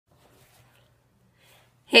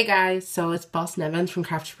Hey guys, so it's Boston Evans from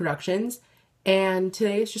Craft Productions, and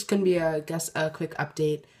today is just going to be, a quick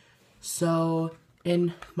update. So,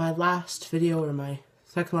 in my last video, or my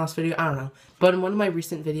second last video, I don't know, but in one of my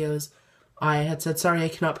recent videos, I had said, sorry, I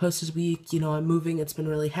cannot post this week, I'm moving, it's been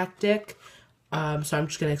really hectic, so I'm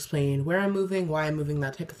just going to explain where I'm moving, why I'm moving,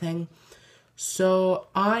 that type of thing. So,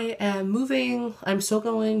 I am moving, I'm still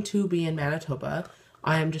going to be in Manitoba.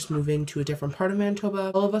 I am just moving to a different part of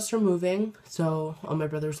Manitoba. All of us are moving, so all my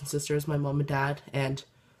brothers and sisters, my mom and dad, and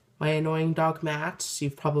my annoying dog Matt.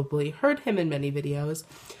 You've probably heard him in many videos.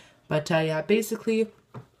 But yeah, basically,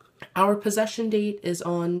 our possession date is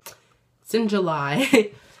it's in July.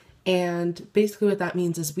 And basically what that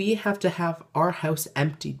means is we have to have our house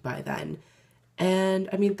emptied by then. And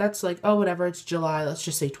I mean, that's like, oh, whatever, it's July, let's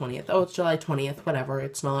just say 20th. Oh, it's July 20th, whatever,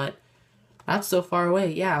 it's not, that's so far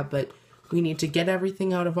away, yeah, but we need to get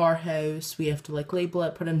everything out of our house. We have to like label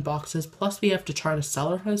it, put it in boxes. Plus we have to try to sell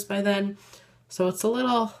our house by then. So it's a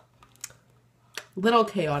little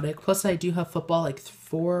chaotic. Plus I do have football like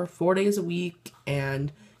four days a week.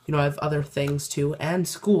 And, I have other things too. And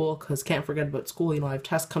school, because can't forget about school. I have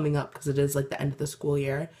tests coming up because it is like the end of the school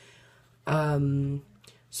year.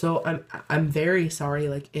 So I'm very sorry,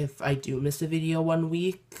 like, if I do miss a video 1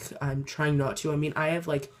 week. I'm trying not to. I mean, I have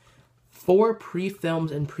like 4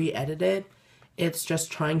 pre-filmed and pre-edited. It's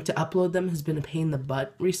just trying to upload them has been a pain in the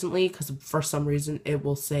butt recently, because for some reason it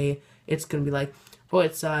will say, it's going to be like, oh,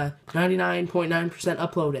 it's 99.9%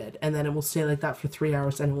 uploaded, and then it will stay like that for 3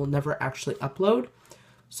 hours and it will never actually upload.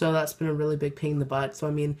 So that's been a really big pain in the butt. So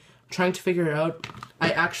I mean, I'm trying to figure it out.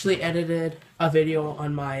 I actually edited a video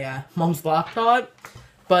on my mom's laptop,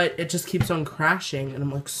 but it just keeps on crashing, and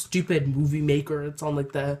I'm like, stupid Movie Maker. It's on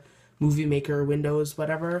like the Movie Maker Windows,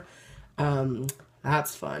 whatever.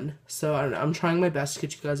 That's fun. So I don't know, I'm trying my best to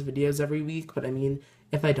get you guys videos every week, but I mean,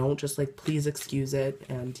 if I don't, just like, please excuse it.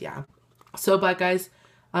 And yeah. So bye guys.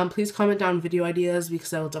 Please comment down video ideas,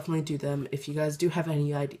 because I will definitely do them if you guys do have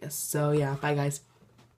any ideas. So yeah, bye guys.